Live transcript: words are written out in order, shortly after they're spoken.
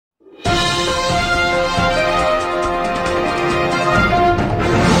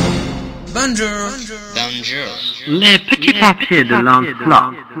Danger. Les petits papiers de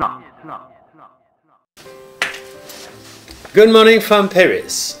Lancelot. Good morning from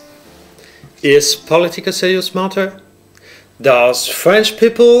Paris. Is politic a serious matter? Does French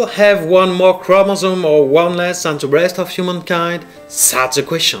people have one more chromosome or one less than the rest of humankind? That's the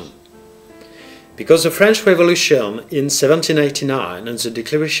question. Because the French Revolution in 1789 and the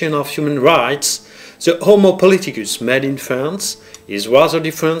Declaration of Human Rights, the Homo politicus made in France is rather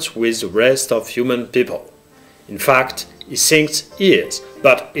different with the rest of human people. In fact, he thinks he is,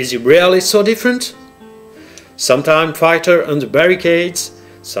 but is he really so different? Sometimes fighter on the barricades,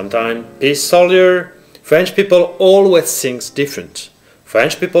 sometimes peace soldier, French people always think different.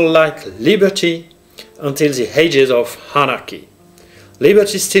 French people like liberty until the ages of anarchy.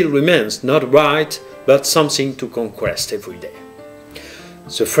 Liberty still remains not right, but something to conquest every day.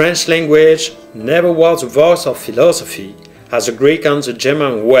 The French language never was the voice of philosophy, as the Greek and the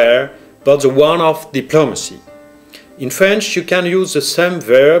German were, but the one of diplomacy. In French, you can use the same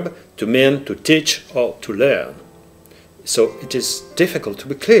verb to mean to teach or to learn. So it is difficult to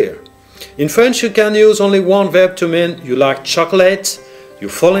be clear. In French, you can use only one verb to mean you like chocolate, you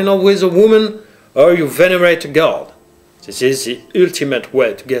fall in love with a woman, or you venerate a god. This is the ultimate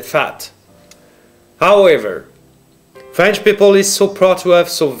way to get fat. However, French people is so proud to have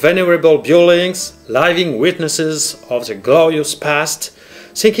so venerable buildings, living witnesses of the glorious past,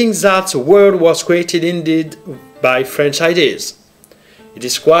 thinking that the world was created indeed by French ideas. It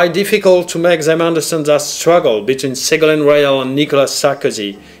is quite difficult to make them understand that struggle between Ségolène Royal and Nicolas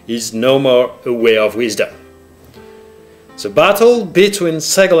Sarkozy is no more a way of wisdom. The battle between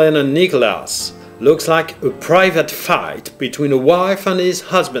Ségolène and Nicolas looks like a private fight between a wife and his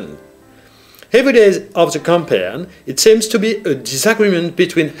husband. Every day of the campaign, it seems to be a disagreement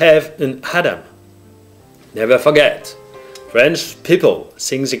between Eve and Adam. Never forget, French people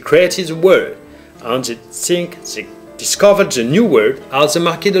think they created the world, and they think they discovered the new world as the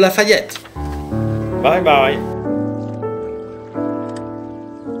Marquis de Lafayette. Bye bye.